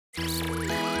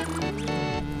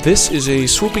This is a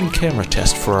swooping camera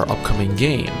test for our upcoming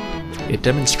game. It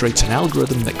demonstrates an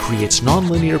algorithm that creates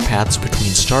nonlinear paths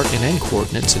between start and end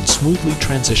coordinates and smoothly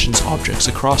transitions objects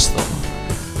across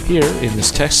them. Here, in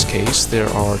this test case, there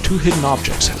are two hidden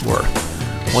objects at work,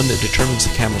 one that determines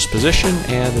the camera's position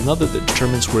and another that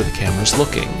determines where the camera is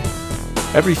looking.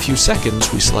 Every few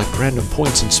seconds, we select random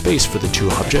points in space for the two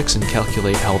objects and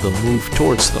calculate how they'll move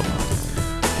towards them.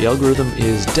 The algorithm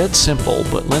is dead simple,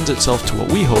 but lends itself to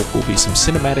what we hope will be some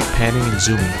cinematic panning and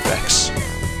zooming effects.